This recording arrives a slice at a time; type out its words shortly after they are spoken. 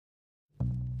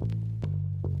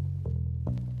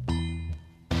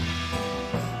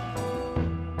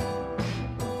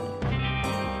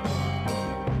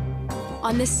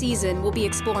On this season, we'll be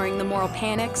exploring the moral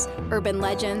panics, urban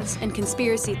legends, and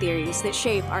conspiracy theories that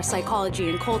shape our psychology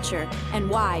and culture, and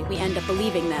why we end up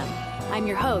believing them. I'm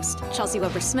your host, Chelsea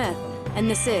Weber-Smith, and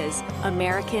this is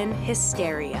American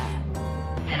Hysteria.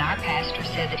 And our pastor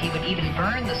said that he would even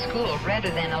burn the school rather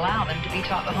than allow them to be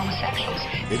taught by homosexuals.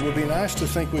 It would be nice to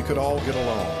think we could all get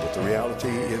along, but the reality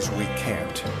is we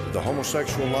can't. The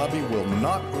homosexual lobby will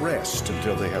not rest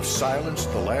until they have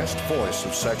silenced the last voice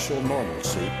of sexual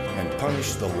normalcy and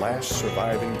punished the last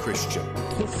surviving Christian.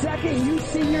 The second you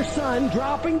see your son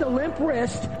dropping the limp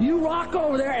wrist, you walk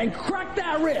over there and crack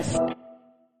that wrist.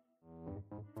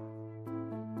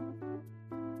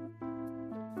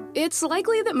 It's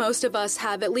likely that most of us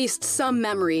have at least some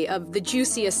memory of the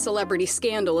juiciest celebrity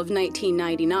scandal of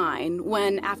 1999,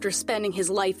 when, after spending his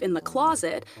life in the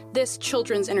closet, this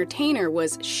children's entertainer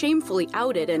was shamefully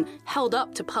outed and held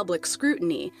up to public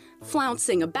scrutiny,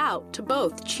 flouncing about to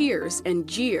both cheers and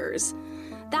jeers.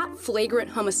 That flagrant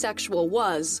homosexual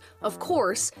was, of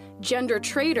course, gender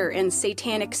traitor and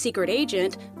satanic secret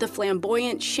agent, the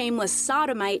flamboyant, shameless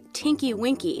sodomite Tinky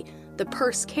Winky, the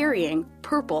purse-carrying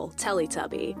purple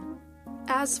Teletubby.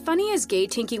 As funny as gay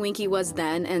Tinky Winky was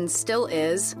then and still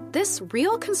is, this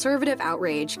real conservative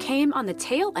outrage came on the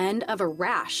tail end of a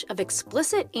rash of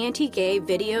explicit anti-gay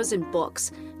videos and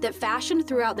books that fashioned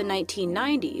throughout the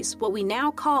 1990s what we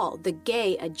now call the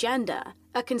gay agenda,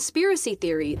 a conspiracy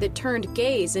theory that turned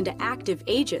gays into active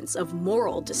agents of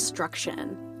moral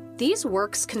destruction. These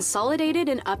works consolidated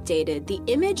and updated the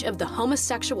image of the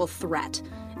homosexual threat,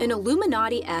 an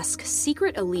Illuminati-esque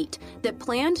secret elite that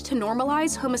planned to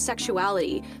normalize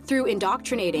homosexuality through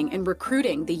indoctrinating and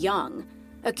recruiting the young.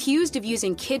 Accused of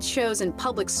using kids' shows in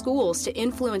public schools to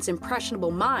influence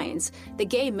impressionable minds, the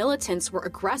gay militants were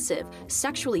aggressive,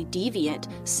 sexually deviant,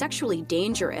 sexually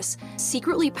dangerous,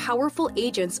 secretly powerful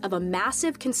agents of a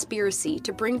massive conspiracy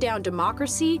to bring down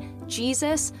democracy,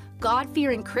 Jesus,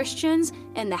 God-fearing Christians,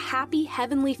 and the happy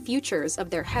heavenly futures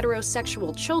of their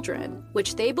heterosexual children,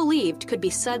 which they believed could be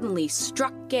suddenly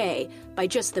struck gay by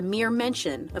just the mere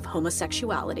mention of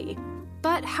homosexuality.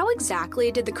 But how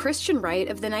exactly did the Christian right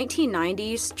of the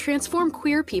 1990s transform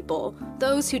queer people,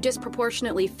 those who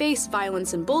disproportionately face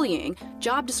violence and bullying,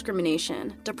 job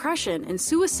discrimination, depression, and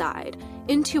suicide,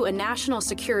 into a national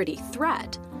security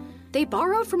threat? They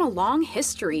borrowed from a long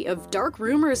history of dark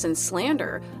rumors and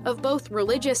slander, of both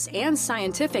religious and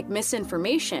scientific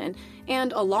misinformation,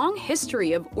 and a long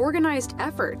history of organized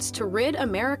efforts to rid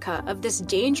America of this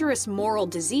dangerous moral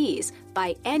disease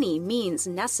by any means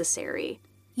necessary.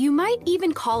 You might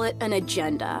even call it an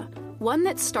agenda, one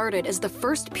that started as the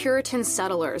first Puritan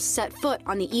settlers set foot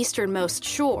on the easternmost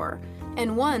shore,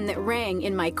 and one that rang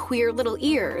in my queer little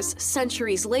ears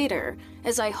centuries later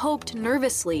as I hoped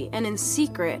nervously and in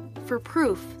secret for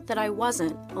proof that I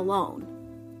wasn't alone.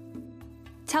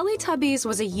 Teletubbies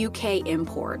was a UK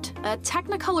import, a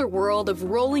technicolor world of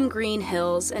rolling green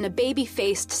hills and a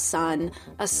baby-faced sun,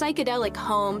 a psychedelic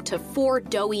home to 4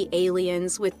 doughy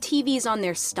aliens with TVs on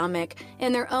their stomach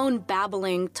and their own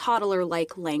babbling,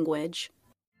 toddler-like language.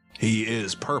 He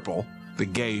is purple, the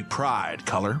gay pride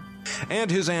color,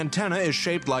 and his antenna is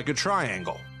shaped like a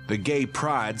triangle, the gay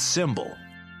pride symbol.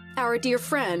 Our dear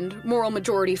friend, Moral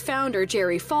Majority founder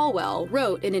Jerry Falwell,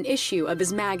 wrote in an issue of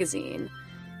his magazine.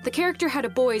 The character had a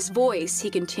boy's voice, he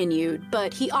continued,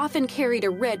 but he often carried a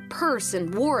red purse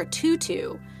and wore a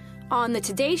tutu. On the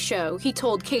Today Show, he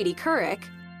told Katie Couric,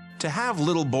 to have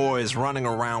little boys running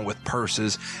around with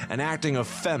purses and acting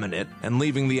effeminate and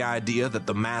leaving the idea that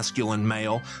the masculine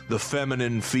male, the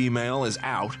feminine female is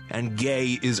out and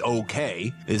gay is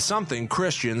okay is something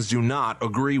Christians do not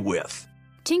agree with.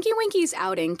 Tinky Winky's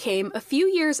outing came a few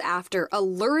years after a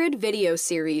lurid video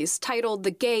series titled The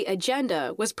Gay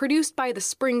Agenda was produced by the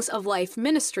Springs of Life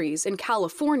Ministries in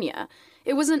California.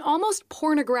 It was an almost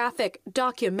pornographic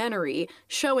documentary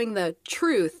showing the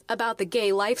truth about the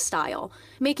gay lifestyle,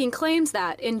 making claims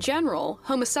that, in general,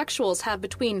 homosexuals have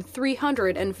between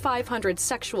 300 and 500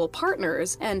 sexual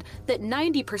partners, and that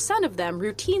 90% of them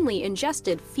routinely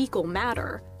ingested fecal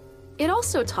matter. It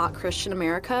also taught Christian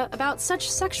America about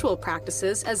such sexual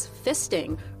practices as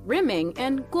fisting, rimming,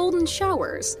 and golden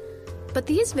showers. But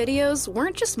these videos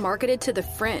weren't just marketed to the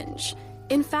fringe.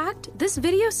 In fact, this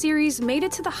video series made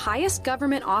it to the highest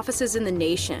government offices in the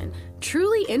nation,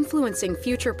 truly influencing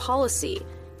future policy,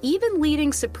 even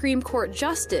leading Supreme Court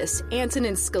Justice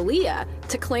Antonin Scalia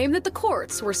to claim that the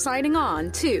courts were signing on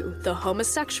to the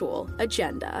homosexual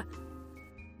agenda.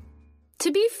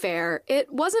 To be fair,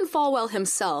 it wasn't Falwell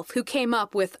himself who came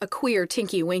up with a queer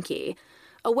Tinky Winky.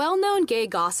 A well-known gay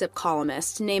gossip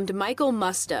columnist named Michael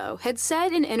Musto had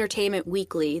said in Entertainment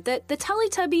Weekly that the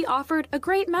Teletubby offered a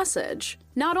great message.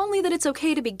 Not only that it's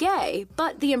okay to be gay,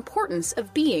 but the importance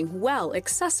of being well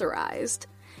accessorized.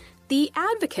 The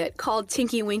Advocate called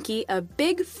Tinky Winky a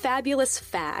big, fabulous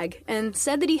fag and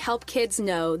said that he helped kids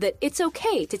know that it's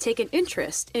okay to take an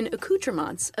interest in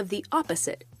accoutrements of the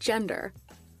opposite gender.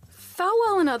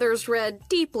 Falwell and others read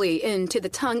deeply into the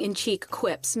tongue-in-cheek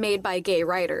quips made by gay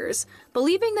writers,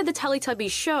 believing that the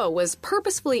Teletubbies show was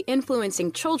purposefully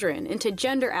influencing children into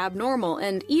gender abnormal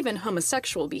and even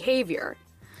homosexual behavior.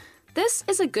 This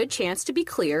is a good chance to be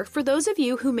clear for those of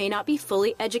you who may not be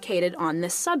fully educated on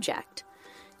this subject.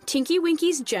 Tinky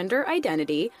Winky's gender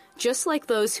identity, just like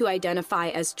those who identify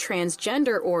as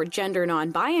transgender or gender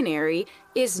non-binary,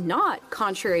 is not,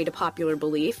 contrary to popular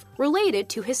belief, related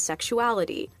to his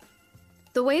sexuality.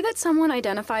 The way that someone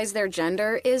identifies their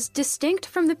gender is distinct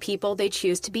from the people they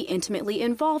choose to be intimately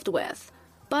involved with.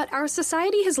 But our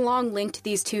society has long linked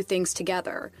these two things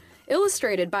together,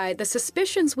 illustrated by the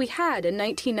suspicions we had in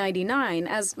 1999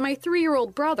 as my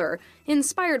 3-year-old brother,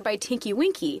 inspired by Tinky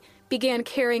Winky, began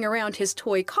carrying around his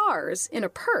toy cars in a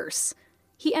purse.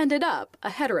 He ended up a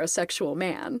heterosexual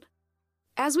man.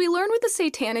 As we learn with the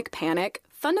Satanic Panic,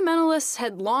 fundamentalists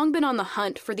had long been on the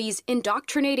hunt for these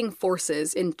indoctrinating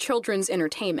forces in children's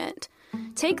entertainment.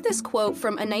 Take this quote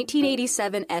from a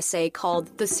 1987 essay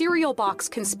called The Cereal Box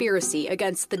Conspiracy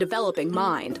Against the Developing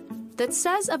Mind, that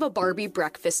says of a Barbie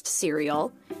breakfast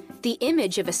cereal, "The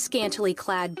image of a scantily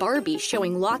clad Barbie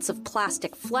showing lots of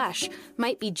plastic flesh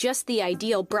might be just the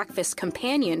ideal breakfast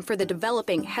companion for the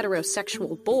developing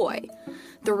heterosexual boy.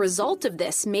 The result of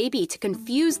this may be to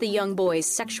confuse the young boy's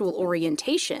sexual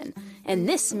orientation, and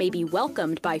this may be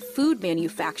welcomed by food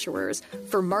manufacturers,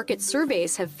 for market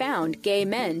surveys have found gay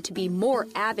men to be more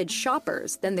avid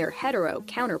shoppers than their hetero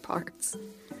counterparts."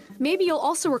 Maybe you'll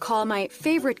also recall my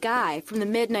favorite guy from the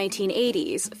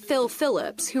mid-1980s, Phil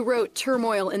Phillips, who wrote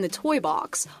Turmoil in the Toy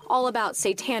Box, all about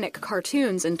satanic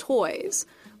cartoons and toys.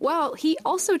 Well, he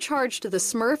also charged the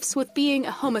Smurfs with being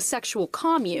a homosexual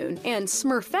commune and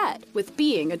Smurfette with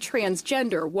being a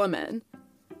transgender woman.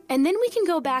 And then we can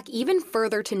go back even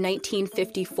further to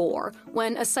 1954,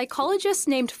 when a psychologist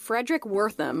named Frederick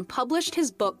Wertham published his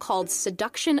book called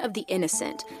Seduction of the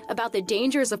Innocent, about the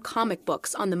dangers of comic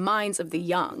books on the minds of the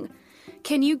young.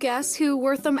 Can you guess who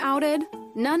Wertham outed?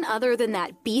 None other than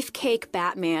that beefcake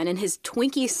Batman and his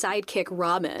Twinkie sidekick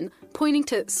Robin, pointing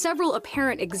to several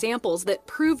apparent examples that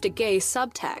proved a gay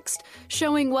subtext,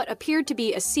 showing what appeared to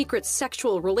be a secret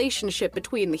sexual relationship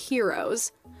between the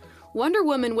heroes. Wonder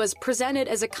Woman was presented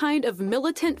as a kind of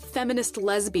militant feminist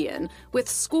lesbian with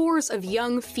scores of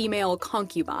young female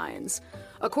concubines.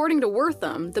 According to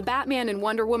Wertham, the Batman and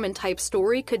Wonder Woman type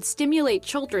story could stimulate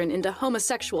children into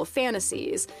homosexual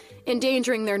fantasies,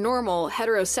 endangering their normal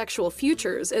heterosexual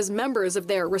futures as members of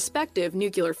their respective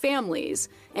nuclear families,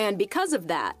 and because of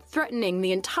that, threatening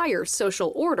the entire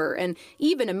social order and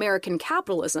even American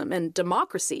capitalism and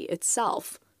democracy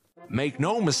itself. Make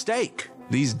no mistake,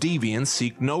 these deviants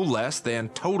seek no less than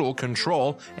total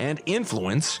control and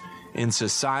influence in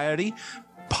society,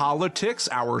 politics,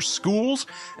 our schools,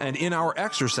 and in our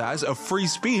exercise of free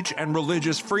speech and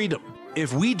religious freedom.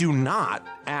 If we do not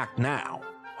act now,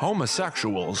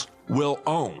 homosexuals will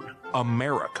own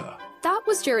America. That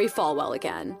was Jerry Falwell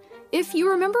again. If you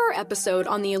remember our episode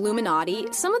on the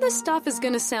Illuminati, some of this stuff is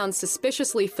going to sound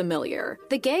suspiciously familiar.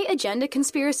 The gay agenda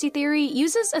conspiracy theory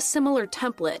uses a similar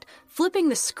template, flipping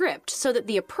the script so that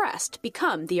the oppressed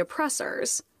become the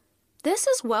oppressors. This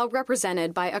is well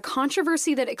represented by a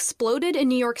controversy that exploded in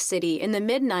New York City in the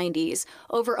mid-90s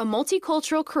over a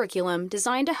multicultural curriculum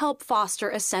designed to help foster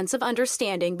a sense of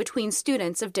understanding between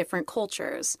students of different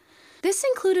cultures. This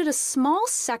included a small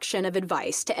section of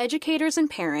advice to educators and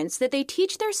parents that they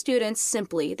teach their students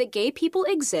simply that gay people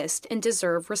exist and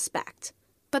deserve respect.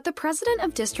 But the president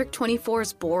of District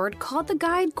 24's board called the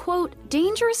guide, quote,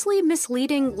 dangerously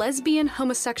misleading lesbian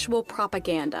homosexual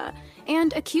propaganda,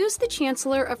 and accused the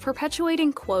chancellor of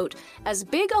perpetuating, quote, as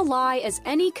big a lie as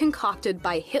any concocted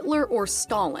by Hitler or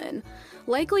Stalin,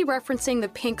 likely referencing the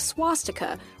pink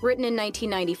swastika, written in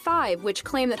 1995, which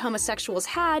claimed that homosexuals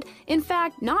had, in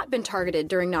fact, not been targeted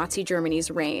during Nazi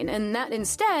Germany's reign, and that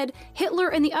instead, Hitler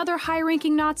and the other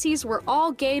high-ranking Nazis were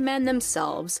all gay men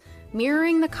themselves,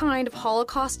 mirroring the kind of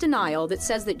Holocaust denial that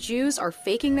says that Jews are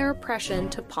faking their oppression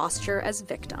to posture as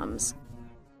victims.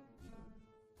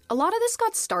 A lot of this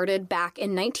got started back in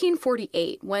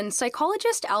 1948 when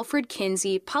psychologist Alfred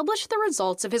Kinsey published the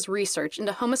results of his research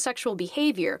into homosexual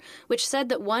behavior, which said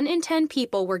that 1 in 10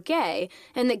 people were gay,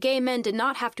 and that gay men did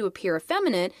not have to appear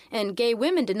effeminate, and gay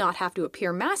women did not have to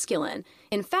appear masculine.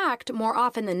 In fact, more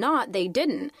often than not, they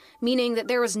didn't, meaning that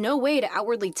there was no way to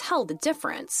outwardly tell the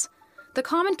difference. The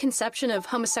common conception of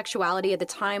homosexuality at the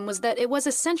time was that it was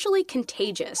essentially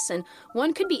contagious, and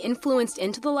one could be influenced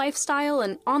into the lifestyle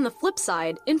and, on the flip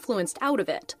side, influenced out of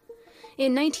it.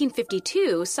 In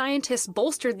 1952, scientists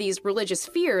bolstered these religious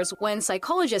fears when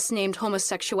psychologists named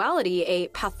homosexuality a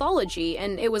pathology,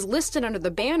 and it was listed under the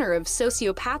banner of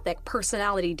sociopathic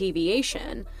personality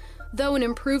deviation. Though an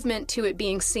improvement to it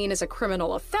being seen as a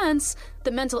criminal offense,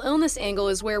 the mental illness angle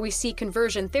is where we see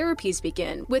conversion therapies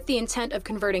begin, with the intent of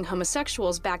converting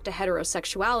homosexuals back to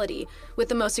heterosexuality, with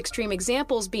the most extreme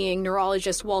examples being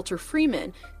neurologist Walter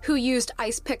Freeman, who used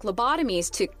ice pick lobotomies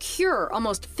to cure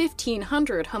almost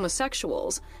 1,500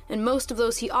 homosexuals, and most of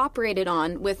those he operated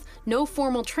on, with no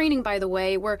formal training by the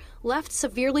way, were left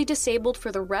severely disabled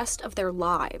for the rest of their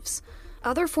lives.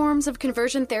 Other forms of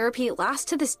conversion therapy last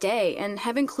to this day and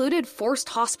have included forced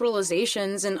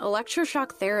hospitalizations and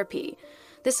electroshock therapy.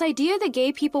 This idea that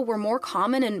gay people were more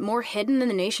common and more hidden than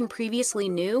the nation previously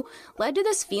knew led to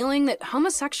this feeling that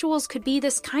homosexuals could be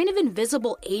this kind of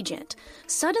invisible agent.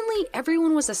 Suddenly,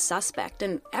 everyone was a suspect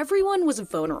and everyone was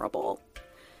vulnerable.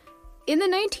 In the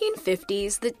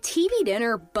 1950s, the TV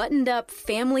dinner buttoned-up,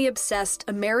 family-obsessed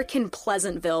American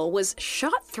Pleasantville was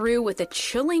shot through with a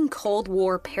chilling Cold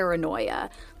War paranoia,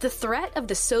 the threat of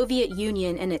the Soviet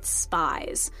Union and its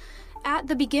spies. At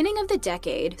the beginning of the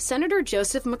decade, Senator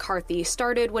Joseph McCarthy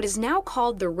started what is now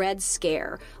called the Red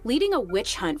Scare, leading a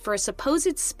witch hunt for a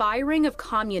supposed spy ring of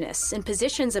communists in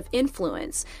positions of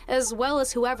influence, as well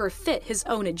as whoever fit his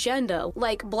own agenda,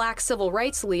 like black civil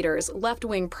rights leaders,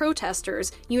 left-wing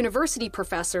protesters, university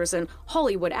professors, and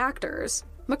Hollywood actors.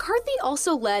 McCarthy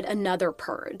also led another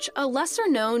purge, a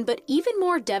lesser-known but even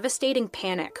more devastating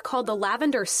panic called the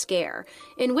Lavender Scare,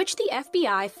 in which the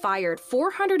FBI fired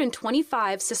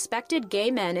 425 suspected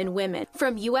gay men and women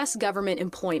from U.S. government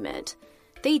employment.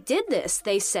 They did this,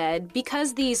 they said,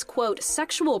 because these, quote,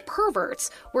 sexual perverts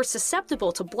were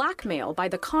susceptible to blackmail by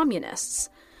the communists.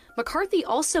 McCarthy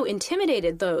also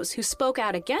intimidated those who spoke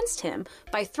out against him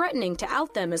by threatening to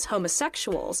out them as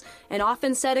homosexuals, and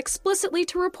often said explicitly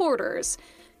to reporters,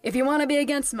 "If you want to be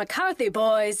against McCarthy,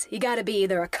 boys, you gotta be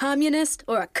either a communist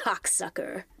or a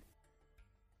cocksucker."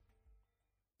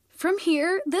 From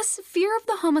here, this fear of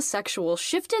the homosexual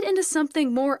shifted into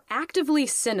something more actively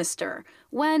sinister,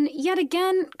 when, yet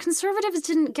again, conservatives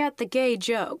didn't get the gay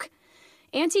joke.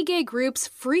 Anti-gay groups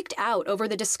freaked out over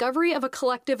the discovery of a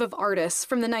collective of artists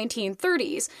from the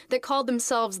 1930s that called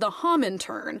themselves the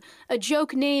Comintern, a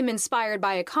joke name inspired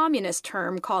by a communist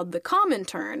term called the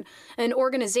Comintern, an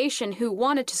organization who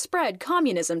wanted to spread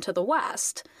communism to the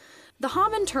West. The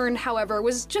Comintern, however,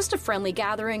 was just a friendly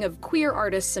gathering of queer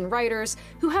artists and writers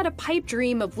who had a pipe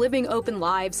dream of living open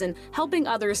lives and helping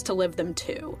others to live them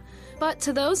too. But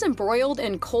to those embroiled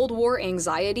in Cold War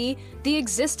anxiety, the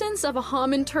existence of a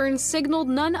Comintern signaled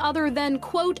none other than,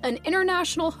 quote, an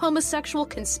international homosexual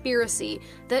conspiracy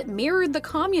that mirrored the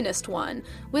communist one,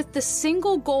 with the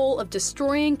single goal of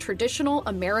destroying traditional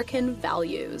American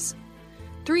values.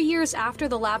 3 years after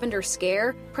the Lavender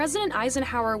Scare, President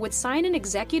Eisenhower would sign an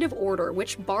executive order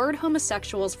which barred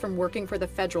homosexuals from working for the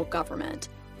federal government.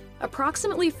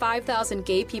 Approximately 5,000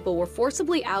 gay people were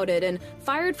forcibly outed and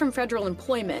fired from federal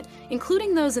employment,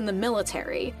 including those in the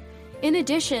military. In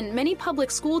addition, many public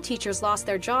school teachers lost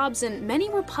their jobs and many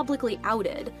were publicly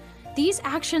outed. These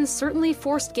actions certainly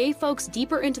forced gay folks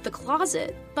deeper into the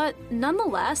closet, but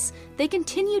nonetheless, they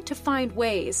continued to find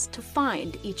ways to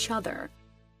find each other.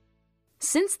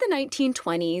 Since the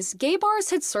 1920s, gay bars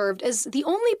had served as the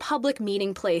only public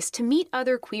meeting place to meet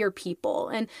other queer people,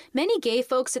 and many gay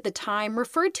folks at the time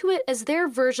referred to it as their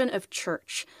version of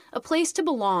church, a place to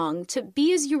belong, to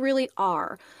be as you really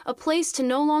are, a place to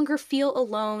no longer feel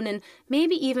alone and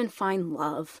maybe even find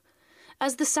love.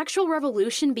 As the sexual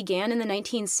revolution began in the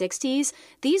 1960s,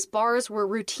 these bars were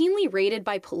routinely raided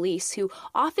by police who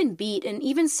often beat and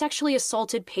even sexually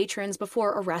assaulted patrons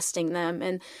before arresting them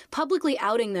and publicly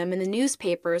outing them in the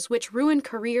newspapers, which ruined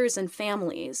careers and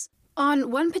families.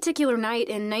 On one particular night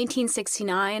in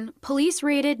 1969, police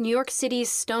raided New York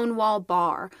City's Stonewall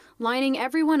Bar, lining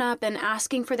everyone up and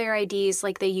asking for their IDs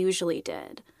like they usually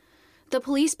did. The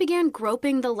police began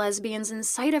groping the lesbians in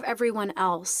sight of everyone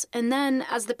else, and then,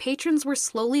 as the patrons were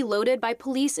slowly loaded by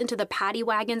police into the paddy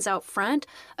wagons out front,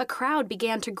 a crowd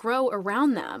began to grow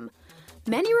around them.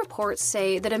 Many reports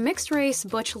say that a mixed-race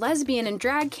butch lesbian and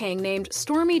drag king named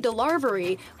Stormy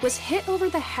DeLarvery was hit over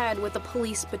the head with a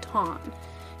police baton.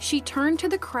 She turned to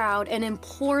the crowd and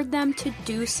implored them to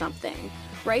do something,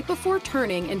 right before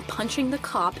turning and punching the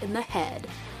cop in the head.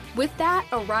 With that,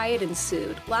 a riot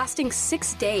ensued, lasting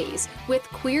 6 days, with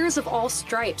queers of all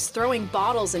stripes throwing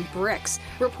bottles and bricks,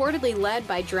 reportedly led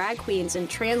by drag queens and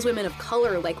trans women of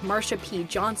color like Marsha P.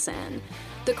 Johnson.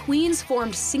 The queens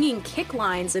formed singing kick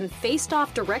lines and faced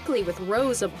off directly with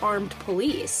rows of armed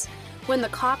police. When the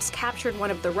cops captured one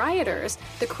of the rioters,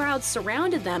 the crowd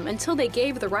surrounded them until they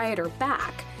gave the rioter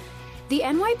back. The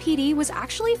NYPD was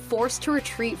actually forced to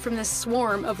retreat from this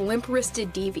swarm of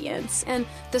limp-wristed deviants, and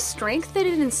the strength that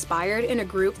it inspired in a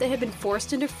group that had been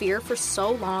forced into fear for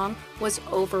so long was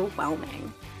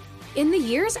overwhelming. In the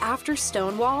years after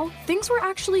Stonewall, things were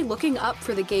actually looking up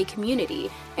for the gay community,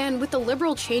 and with the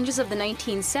liberal changes of the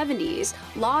 1970s,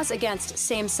 laws against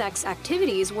same-sex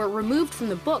activities were removed from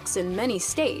the books in many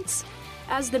states.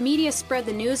 As the media spread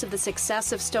the news of the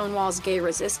success of Stonewall's gay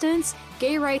resistance,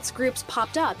 gay rights groups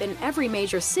popped up in every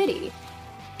major city.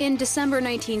 In December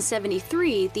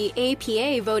 1973, the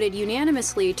APA voted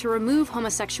unanimously to remove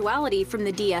homosexuality from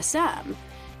the DSM.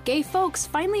 Gay folks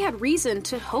finally had reason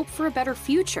to hope for a better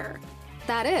future.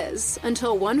 That is,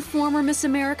 until one former Miss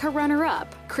America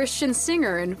runner-up, Christian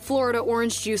singer and Florida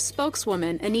Orange Juice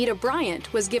spokeswoman Anita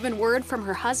Bryant was given word from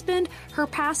her husband, her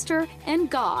pastor, and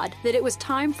God that it was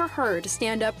time for her to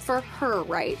stand up for her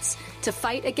rights, to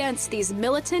fight against these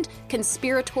militant,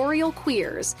 conspiratorial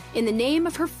queers in the name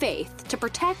of her faith to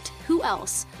protect who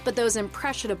else but those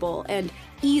impressionable and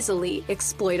easily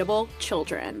exploitable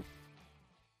children.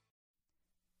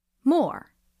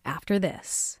 More after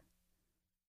this.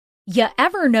 You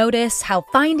ever notice how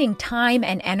finding time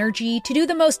and energy to do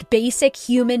the most basic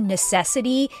human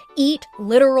necessity, eat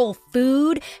literal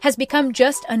food, has become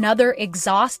just another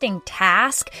exhausting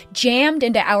task jammed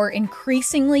into our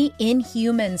increasingly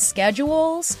inhuman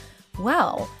schedules?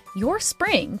 Well, your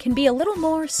spring can be a little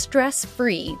more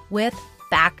stress-free with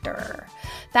Factor.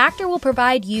 Factor will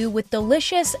provide you with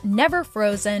delicious,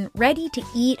 never-frozen,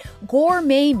 ready-to-eat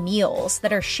gourmet meals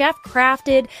that are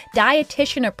chef-crafted,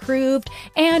 dietitian-approved,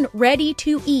 and ready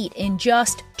to eat in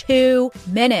just 2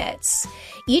 minutes.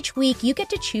 Each week, you get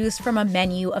to choose from a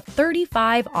menu of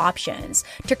 35 options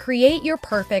to create your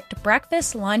perfect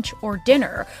breakfast, lunch, or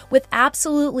dinner with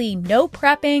absolutely no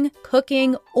prepping,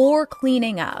 cooking, or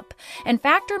cleaning up. And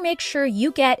Factor makes sure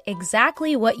you get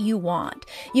exactly what you want.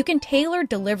 You can tailor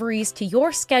deliveries to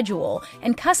your schedule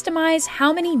and customize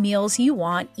how many meals you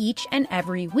want each and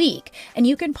every week, and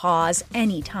you can pause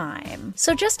anytime.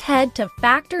 So just head to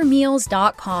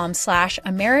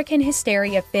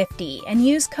factormeals.com/AmericanHysteria50 and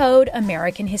use code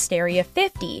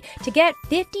AmericanHysteria50 to get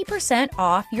 50%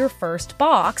 off your first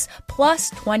box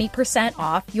plus 20%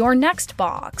 off your next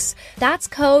box. That's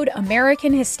code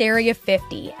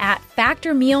AmericanHysteria50 at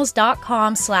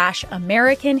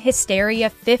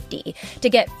factormeals.com/AmericanHysteria50 to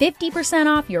get 50%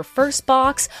 off your first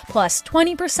box plus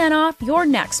 20% off your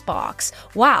next box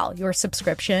while your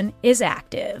subscription is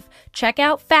active. Check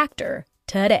out Factor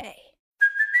today.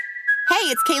 Hey,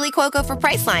 it's Kaylee Cuoco for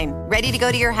Priceline. Ready to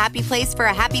go to your happy place for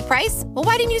a happy price? Well,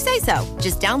 why didn't you say so?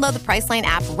 Just download the Priceline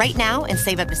app right now and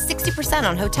save up to 60%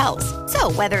 on hotels.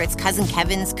 So whether it's Cousin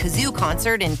Kevin's Kazoo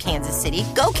Concert in Kansas City,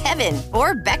 go Kevin,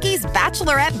 or Becky's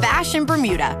Bachelorette Bash in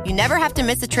Bermuda, you never have to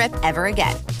miss a trip ever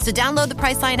again. So download the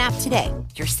Priceline app today.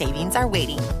 Your savings are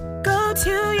waiting. Go to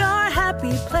your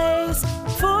happy place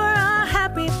for a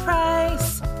happy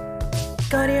price.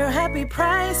 Go to your happy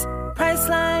price,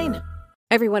 Priceline.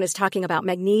 Everyone is talking about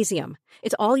magnesium.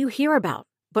 It's all you hear about.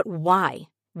 But why?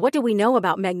 What do we know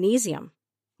about magnesium?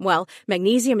 Well,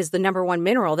 magnesium is the number one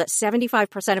mineral that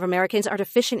 75% of Americans are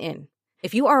deficient in.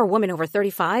 If you are a woman over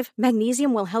 35,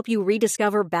 magnesium will help you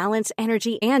rediscover balance,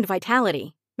 energy, and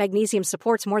vitality. Magnesium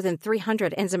supports more than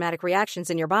 300 enzymatic reactions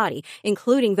in your body,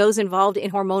 including those involved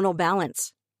in hormonal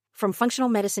balance. From functional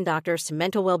medicine doctors to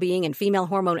mental well-being and female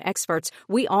hormone experts,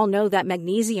 we all know that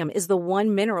magnesium is the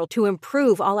one mineral to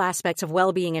improve all aspects of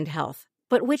well-being and health.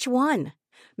 But which one?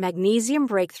 Magnesium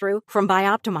Breakthrough from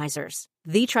Bioptimizers,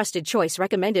 the trusted choice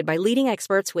recommended by leading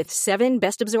experts with 7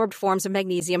 best-absorbed forms of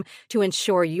magnesium to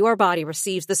ensure your body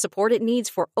receives the support it needs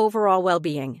for overall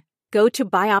well-being. Go to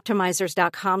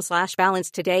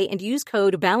bioptimizers.com/balance today and use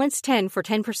code BALANCE10 for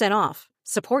 10% off.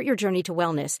 Support your journey to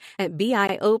wellness at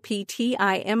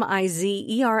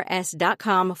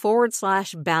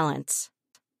bioptimizers.com/balance.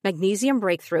 Magnesium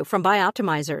Breakthrough from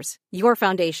Bioptimizers, your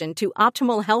foundation to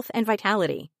optimal health and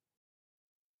vitality.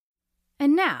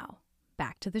 And now,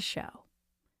 back to the show.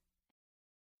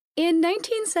 In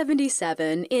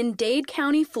 1977, in Dade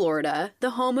County, Florida, the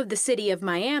home of the city of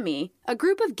Miami, a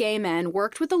group of gay men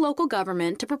worked with the local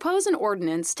government to propose an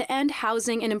ordinance to end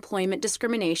housing and employment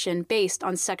discrimination based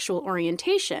on sexual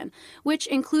orientation, which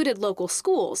included local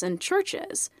schools and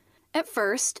churches. At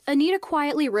first, Anita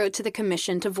quietly wrote to the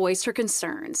commission to voice her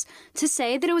concerns, to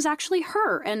say that it was actually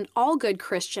her and all good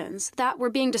Christians that were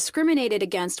being discriminated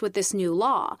against with this new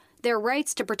law, their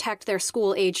rights to protect their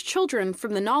school-aged children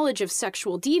from the knowledge of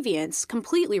sexual deviance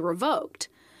completely revoked.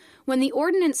 When the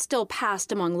ordinance still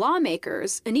passed among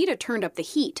lawmakers, Anita turned up the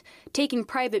heat, taking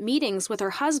private meetings with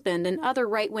her husband and other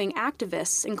right-wing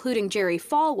activists, including Jerry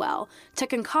Falwell, to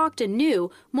concoct a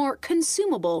new, more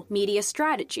consumable media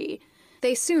strategy.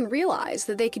 They soon realized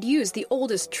that they could use the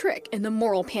oldest trick in the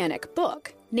Moral Panic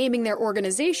book, naming their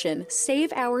organization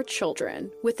Save Our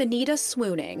Children, with Anita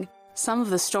swooning. Some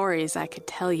of the stories I could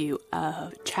tell you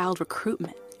of child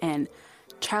recruitment and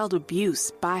child abuse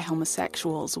by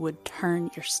homosexuals would turn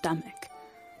your stomach.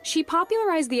 She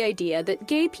popularized the idea that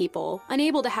gay people,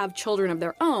 unable to have children of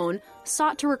their own,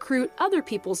 sought to recruit other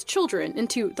people's children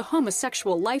into the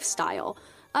homosexual lifestyle,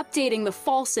 updating the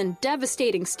false and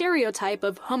devastating stereotype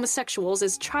of homosexuals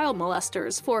as child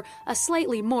molesters for a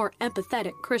slightly more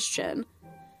empathetic Christian.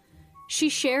 She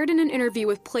shared in an interview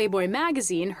with Playboy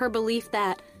magazine her belief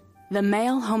that the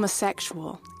male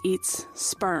homosexual eats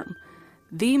sperm,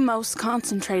 the most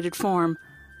concentrated form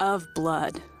of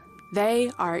blood. They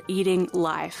are eating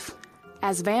life.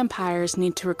 As vampires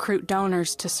need to recruit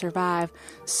donors to survive,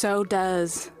 so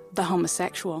does the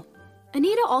homosexual.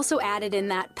 Anita also added in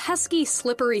that pesky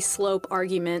slippery slope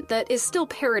argument that is still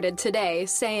parroted today,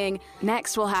 saying,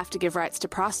 next we'll have to give rights to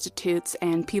prostitutes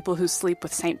and people who sleep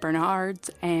with St. Bernards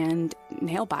and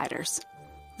nail biters.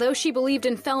 Though she believed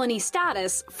in felony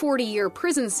status, 40-year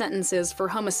prison sentences for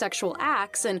homosexual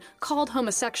acts, and called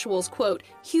homosexuals, quote,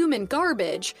 human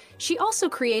garbage, she also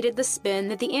created the spin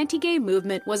that the anti-gay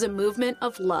movement was a movement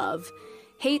of love.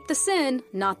 Hate the sin,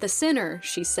 not the sinner,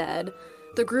 she said.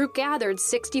 The group gathered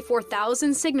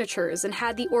 64,000 signatures and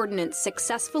had the ordinance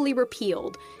successfully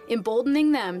repealed,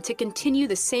 emboldening them to continue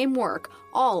the same work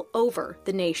all over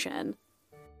the nation.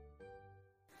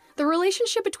 The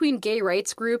relationship between gay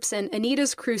rights groups and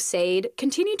Anita's crusade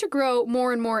continued to grow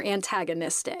more and more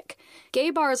antagonistic. Gay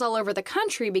bars all over the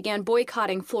country began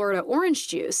boycotting Florida orange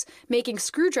juice, making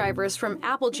screwdrivers from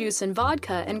apple juice and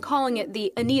vodka and calling it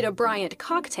the Anita Bryant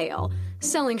cocktail,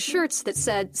 selling shirts that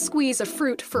said, "Squeeze a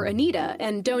fruit for Anita,"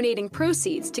 and donating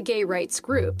proceeds to gay rights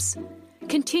groups.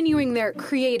 Continuing their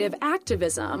creative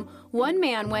activism, one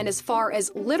man went as far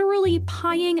as literally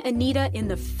pieing Anita in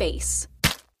the face.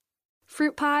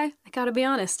 Fruit pie? I gotta be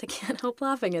honest, I can't help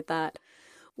laughing at that.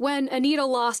 When Anita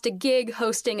lost a gig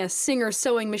hosting a Singer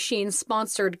Sewing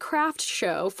Machine-sponsored craft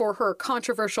show for her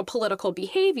controversial political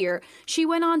behavior, she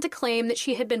went on to claim that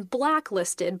she had been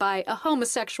blacklisted by a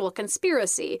homosexual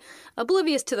conspiracy,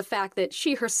 oblivious to the fact that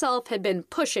she herself had been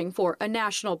pushing for a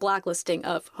national blacklisting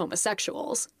of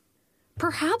homosexuals.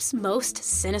 Perhaps most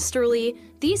sinisterly,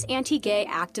 these anti-gay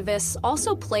activists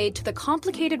also played to the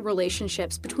complicated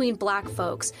relationships between black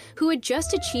folks who had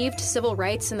just achieved civil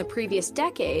rights in the previous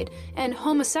decade and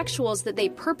homosexuals that they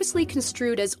purposely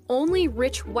construed as only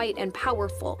rich, white, and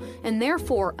powerful, and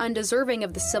therefore undeserving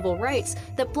of the civil rights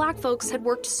that black folks had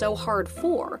worked so hard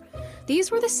for.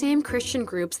 These were the same Christian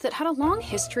groups that had a long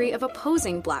history of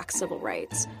opposing black civil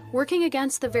rights, working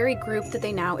against the very group that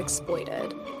they now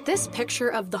exploited. This picture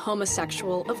of the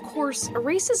homosexual, of course,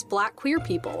 erases black queer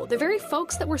people, the very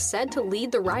folks that were said to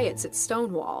lead the riots at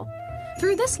Stonewall.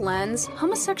 Through this lens,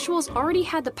 homosexuals already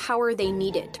had the power they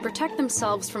needed to protect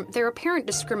themselves from their apparent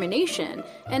discrimination,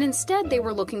 and instead they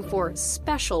were looking for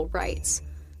special rights.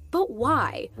 But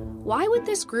why? Why would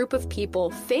this group of people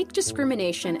fake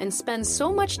discrimination and spend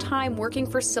so much time working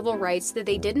for civil rights that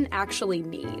they didn't actually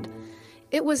need?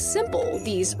 It was simple,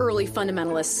 these early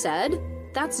fundamentalists said.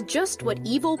 That's just what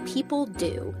evil people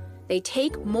do. They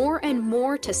take more and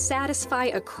more to satisfy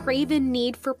a craven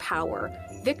need for power,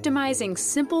 victimizing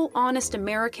simple, honest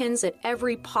Americans at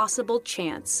every possible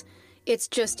chance. It's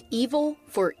just evil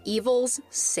for evil's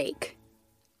sake.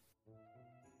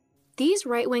 These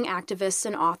right-wing activists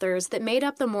and authors that made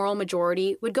up the moral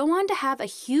majority would go on to have a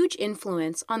huge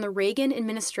influence on the Reagan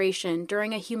administration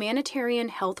during a humanitarian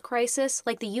health crisis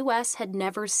like the U.S. had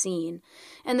never seen.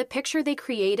 And the picture they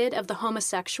created of the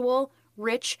homosexual,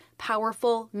 rich,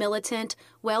 powerful, militant,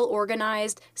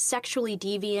 well-organized, sexually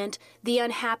deviant, the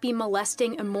unhappy,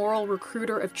 molesting, immoral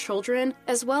recruiter of children,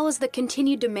 as well as the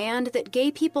continued demand that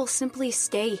gay people simply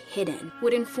stay hidden,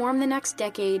 would inform the next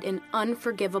decade in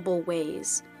unforgivable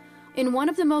ways. In one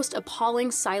of the most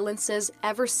appalling silences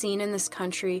ever seen in this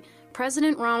country,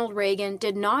 President Ronald Reagan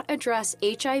did not address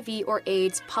HIV or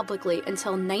AIDS publicly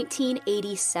until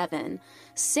 1987,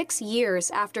 6 years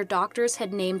after doctors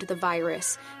had named the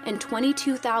virus, and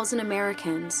 22,000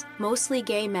 Americans, mostly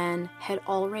gay men, had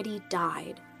already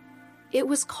died. It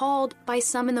was called, by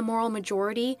some in the moral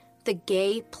majority, the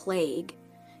gay plague.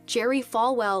 Jerry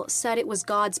Falwell said it was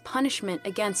God's punishment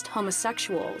against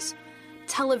homosexuals.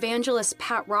 Televangelist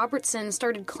Pat Robertson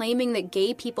started claiming that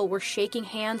gay people were shaking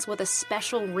hands with a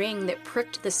special ring that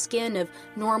pricked the skin of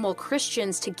normal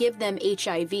Christians to give them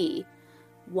HIV.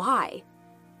 Why?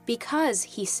 Because,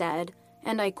 he said,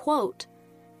 and I quote,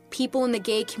 "People in the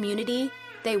gay community,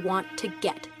 they want to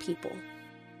get people."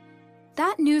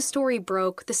 That news story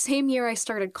broke the same year I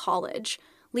started college,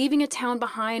 leaving a town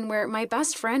behind where my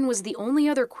best friend was the only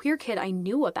other queer kid I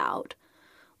knew about.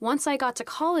 Once I got to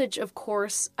college, of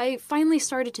course, I finally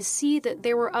started to see that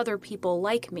there were other people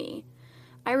like me.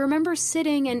 I remember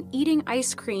sitting and eating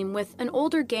ice cream with an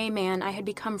older gay man I had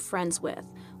become friends with,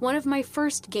 one of my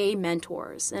first gay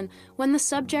mentors, and when the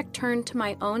subject turned to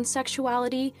my own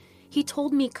sexuality, he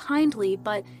told me kindly,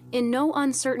 but in no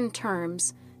uncertain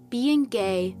terms, being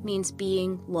gay means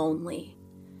being lonely.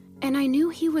 And I knew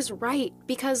he was right,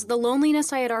 because the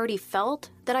loneliness I had already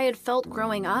felt, that I had felt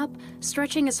growing up,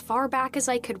 stretching as far back as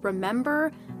I could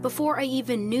remember, before I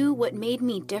even knew what made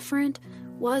me different,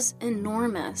 was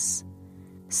enormous.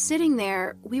 Sitting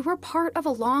there, we were part of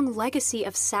a long legacy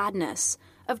of sadness,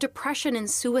 of depression and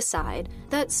suicide,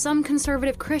 that some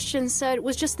conservative Christians said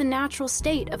was just the natural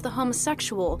state of the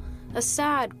homosexual, a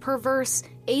sad, perverse,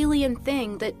 alien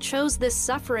thing that chose this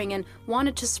suffering and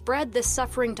wanted to spread this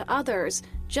suffering to others,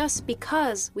 just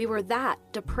because we were that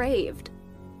depraved.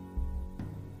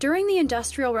 During the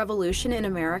Industrial Revolution in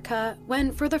America,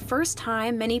 when for the first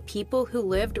time many people who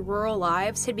lived rural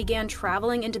lives had began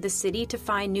traveling into the city to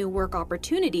find new work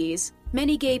opportunities,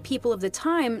 many gay people of the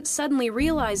time suddenly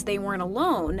realized they weren't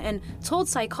alone and told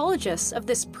psychologists of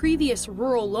this previous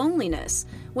rural loneliness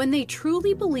when they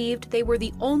truly believed they were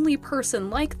the only person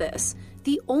like this,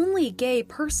 the only gay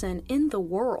person in the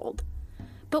world.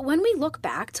 But when we look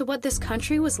back to what this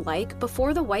country was like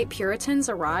before the white Puritans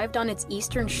arrived on its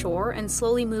eastern shore and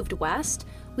slowly moved west,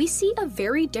 we see a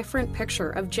very different picture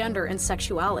of gender and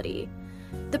sexuality.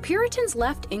 The Puritans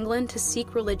left England to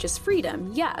seek religious freedom,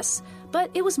 yes,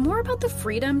 but it was more about the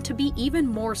freedom to be even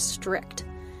more strict.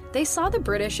 They saw the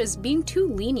British as being too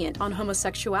lenient on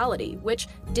homosexuality, which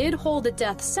did hold a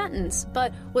death sentence,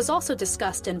 but was also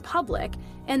discussed in public,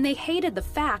 and they hated the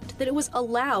fact that it was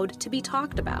allowed to be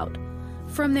talked about.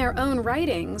 From their own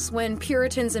writings, when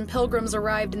Puritans and Pilgrims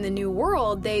arrived in the New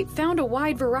World, they found a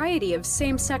wide variety of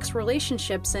same-sex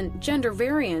relationships and gender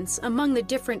variance among the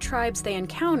different tribes they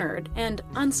encountered, and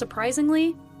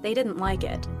unsurprisingly, they didn't like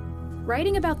it.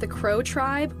 Writing about the Crow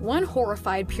tribe, one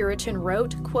horrified Puritan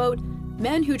wrote, quote,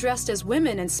 "Men who dressed as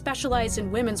women and specialized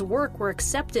in women's work were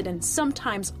accepted and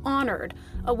sometimes honored.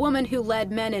 A woman who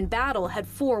led men in battle had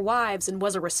 4 wives and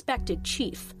was a respected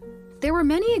chief." There were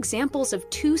many examples of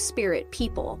two-spirit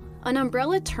people, an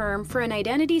umbrella term for an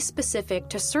identity specific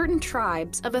to certain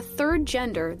tribes of a third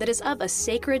gender that is of a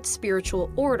sacred spiritual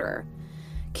order.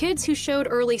 Kids who showed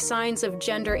early signs of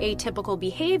gender atypical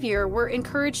behavior were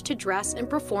encouraged to dress and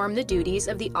perform the duties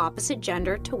of the opposite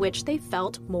gender to which they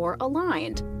felt more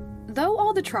aligned. Though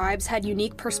all the tribes had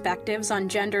unique perspectives on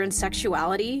gender and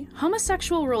sexuality,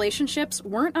 homosexual relationships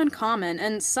weren't uncommon,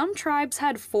 and some tribes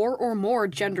had 4 or more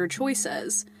gender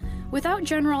choices. Without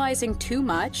generalizing too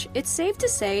much, it's safe to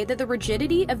say that the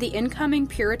rigidity of the incoming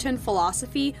Puritan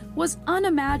philosophy was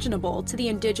unimaginable to the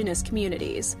indigenous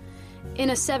communities.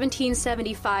 In a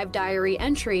 1775 diary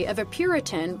entry of a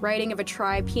Puritan writing of a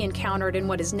tribe he encountered in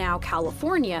what is now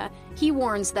California, he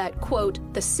warns that, quote,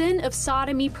 "the sin of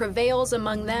sodomy prevails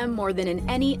among them more than in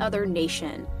any other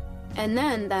nation." And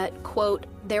then that, quote,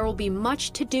 "there will be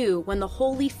much to do when the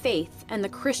holy faith and the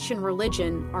Christian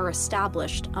religion are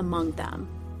established among them."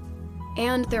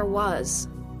 And there was.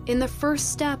 In the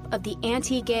first step of the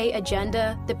anti-gay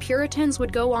agenda, the Puritans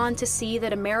would go on to see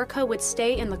that America would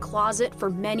stay in the closet for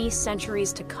many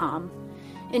centuries to come.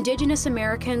 Indigenous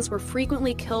Americans were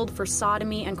frequently killed for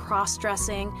sodomy and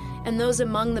cross-dressing, and those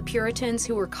among the Puritans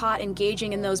who were caught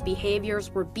engaging in those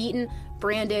behaviors were beaten,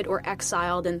 branded, or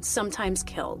exiled, and sometimes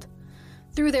killed.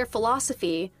 Through their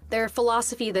philosophy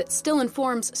that still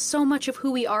informs so much of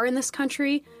who we are in this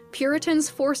country, Puritans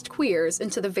forced queers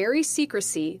into the very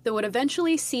secrecy that would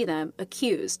eventually see them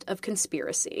accused of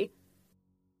conspiracy.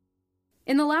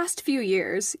 In the last few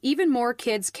years, even more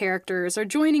kids' characters are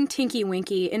joining Tinky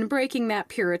Winky in breaking that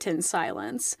Puritan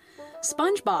silence.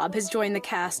 SpongeBob has joined the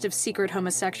cast of Secret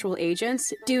Homosexual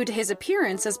Agents due to his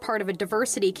appearance as part of a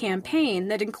diversity campaign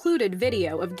that included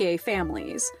video of gay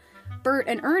families. Bert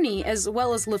and Ernie, as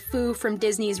well as LeFou from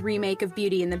Disney's remake of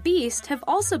Beauty and the Beast, have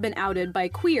also been outed by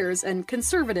queers and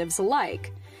conservatives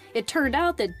alike. It turned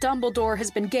out that Dumbledore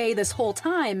has been gay this whole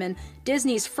time, and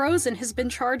Disney's Frozen has been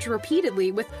charged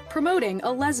repeatedly with promoting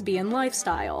a lesbian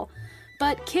lifestyle.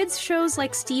 But kids' shows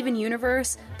like Steven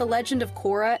Universe, The Legend of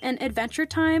Korra, and Adventure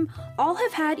Time all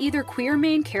have had either queer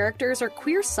main characters or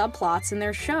queer subplots in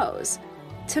their shows.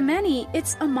 To many,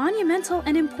 it's a monumental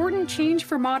and important change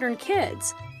for modern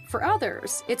kids. For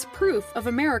others, it's proof of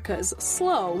America's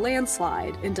slow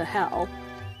landslide into hell.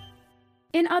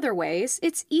 In other ways,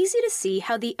 it's easy to see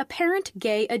how the apparent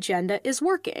gay agenda is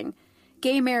working.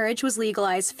 Gay marriage was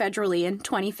legalized federally in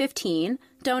 2015,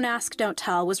 Don't Ask, Don't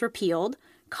Tell was repealed,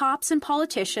 cops and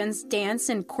politicians dance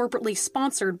in corporately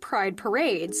sponsored pride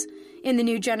parades. In the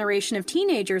new generation of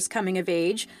teenagers coming of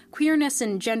age, queerness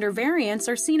and gender variance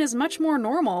are seen as much more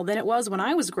normal than it was when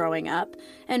I was growing up,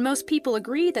 and most people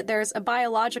agree that there's a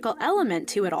biological element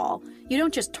to it all. You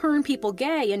don't just turn people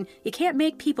gay, and you can't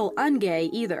make people ungay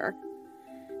either.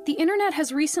 The internet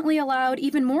has recently allowed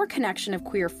even more connection of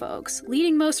queer folks,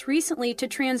 leading most recently to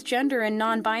transgender and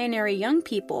non-binary young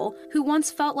people who once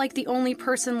felt like the only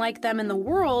person like them in the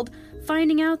world,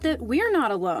 finding out that we're not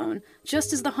alone,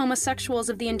 just as the homosexuals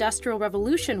of the Industrial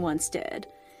Revolution once did.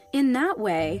 In that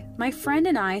way, my friend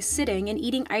and I sitting and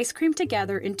eating ice cream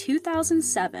together in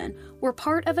 2007 were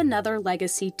part of another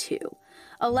legacy too.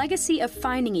 A legacy of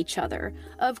finding each other,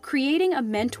 of creating a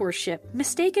mentorship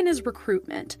mistaken as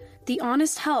recruitment, the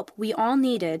honest help we all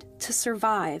needed to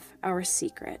survive our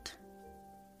secret.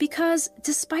 Because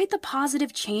despite the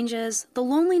positive changes, the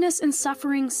loneliness and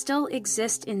suffering still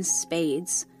exist in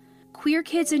spades. Queer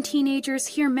kids and teenagers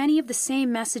hear many of the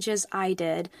same messages I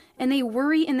did, and they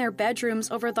worry in their bedrooms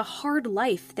over the hard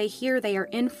life they hear they are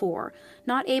in for,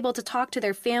 not able to talk to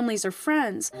their families or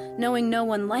friends, knowing no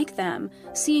one like them,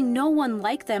 seeing no one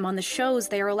like them on the shows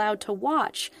they are allowed to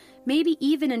watch, maybe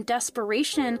even in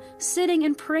desperation, sitting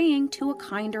and praying to a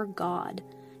kinder God.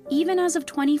 Even as of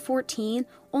 2014,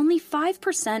 only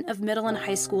 5% of middle and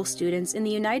high school students in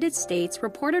the United States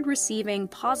reported receiving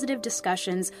positive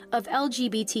discussions of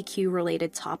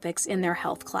LGBTQ-related topics in their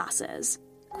health classes.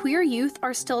 Queer youth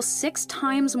are still 6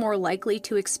 times more likely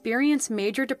to experience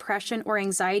major depression or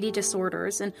anxiety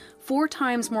disorders and 4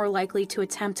 times more likely to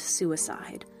attempt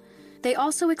suicide. They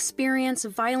also experience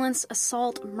violence,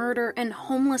 assault, murder, and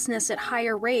homelessness at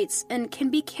higher rates and can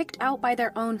be kicked out by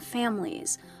their own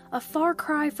families. A far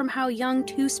cry from how young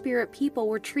Two-Spirit people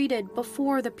were treated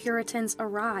before the Puritans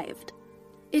arrived.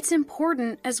 It's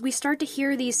important as we start to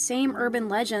hear these same urban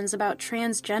legends about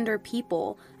transgender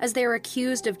people as they are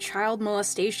accused of child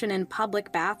molestation in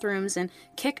public bathrooms and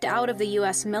kicked out of the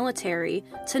U.S. military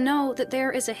to know that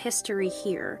there is a history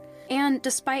here. And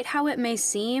despite how it may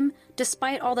seem,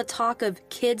 despite all the talk of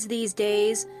kids these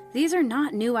days, these are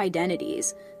not new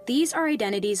identities. These are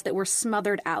identities that were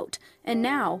smothered out, and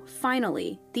now,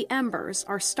 finally, the embers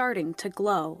are starting to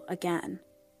glow again.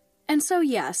 And so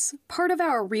yes, part of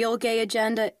our real gay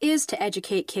agenda is to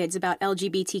educate kids about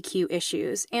LGBTQ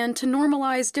issues and to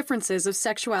normalize differences of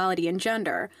sexuality and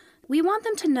gender. We want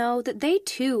them to know that they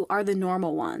too are the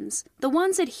normal ones, the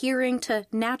ones adhering to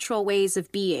natural ways of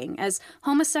being, as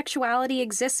homosexuality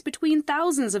exists between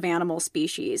thousands of animal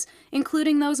species,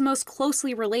 including those most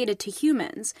closely related to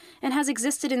humans, and has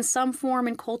existed in some form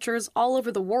in cultures all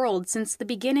over the world since the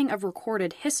beginning of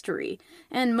recorded history,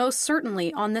 and most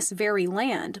certainly on this very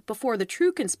land before the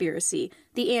true conspiracy,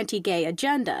 the anti-gay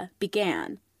agenda,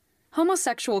 began.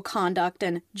 Homosexual conduct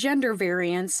and gender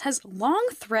variance has long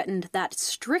threatened that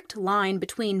strict line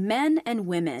between men and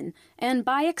women, and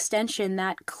by extension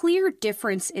that clear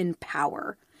difference in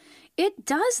power. It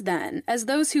does then, as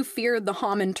those who feared the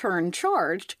Comintern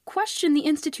charged, question the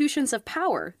institutions of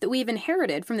power that we've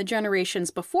inherited from the generations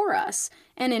before us,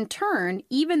 and in turn,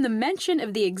 even the mention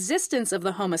of the existence of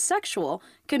the homosexual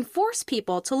can force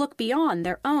people to look beyond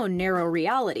their own narrow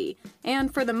reality,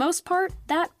 and for the most part,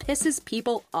 that pisses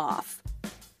people off.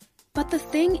 But the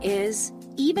thing is,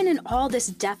 even in all this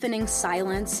deafening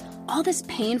silence, all this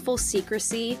painful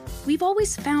secrecy, we've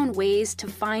always found ways to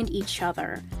find each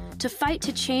other, to fight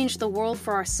to change the world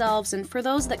for ourselves and for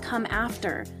those that come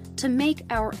after, to make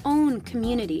our own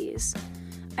communities.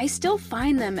 I still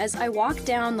find them as I walk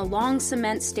down the long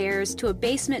cement stairs to a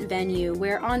basement venue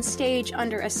where on stage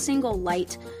under a single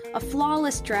light, a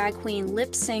flawless drag queen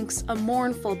lip syncs a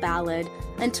mournful ballad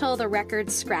until the record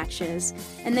scratches,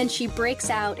 and then she breaks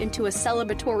out into a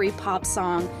celebratory pop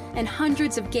song, and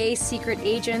hundreds of gay secret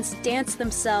agents dance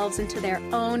themselves into their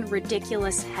own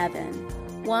ridiculous heaven,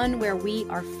 one where we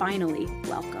are finally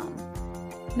welcome.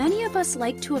 Many of us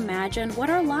like to imagine what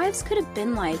our lives could have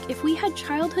been like if we had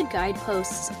childhood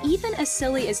guideposts even as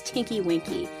silly as Tinky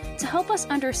Winky to help us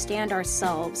understand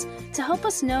ourselves, to help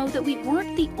us know that we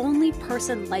weren't the only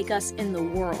person like us in the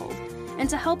world, and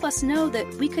to help us know that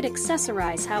we could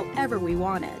accessorize however we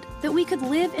wanted, that we could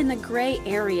live in the gray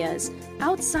areas,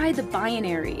 outside the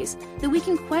binaries, that we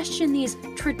can question these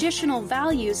traditional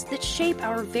values that shape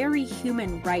our very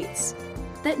human rights.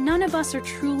 That none of us are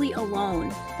truly alone,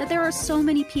 that there are so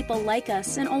many people like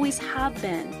us and always have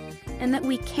been, and that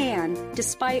we can,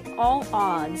 despite all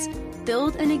odds,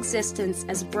 build an existence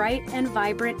as bright and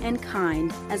vibrant and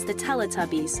kind as the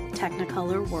Teletubbies'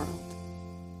 Technicolor world.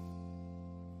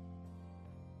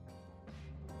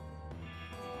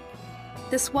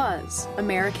 This was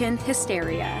American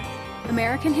Hysteria.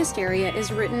 American Hysteria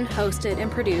is written, hosted, and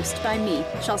produced by me,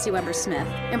 Chelsea Weber Smith,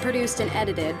 and produced and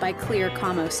edited by Clear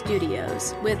Como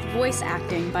Studios, with voice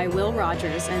acting by Will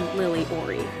Rogers and Lily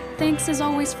Ori. Thanks as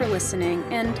always for listening,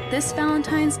 and this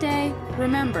Valentine's Day,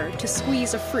 remember to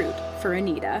squeeze a fruit for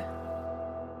Anita.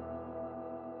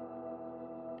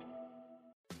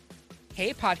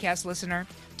 Hey, podcast listener.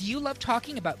 Do you love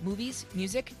talking about movies,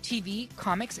 music, TV,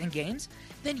 comics, and games?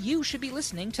 Then you should be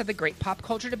listening to The Great Pop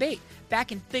Culture Debate,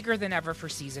 back and bigger than ever for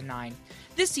Season 9.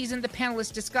 This season, the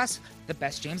panelists discuss the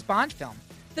best James Bond film,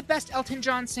 the best Elton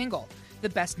John single, the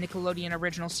best Nickelodeon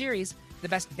original series, the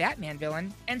best Batman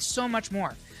villain, and so much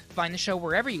more. Find the show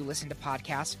wherever you listen to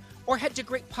podcasts, or head to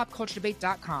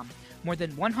greatpopculturedebate.com. More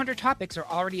than 100 topics are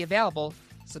already available.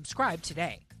 Subscribe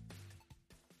today.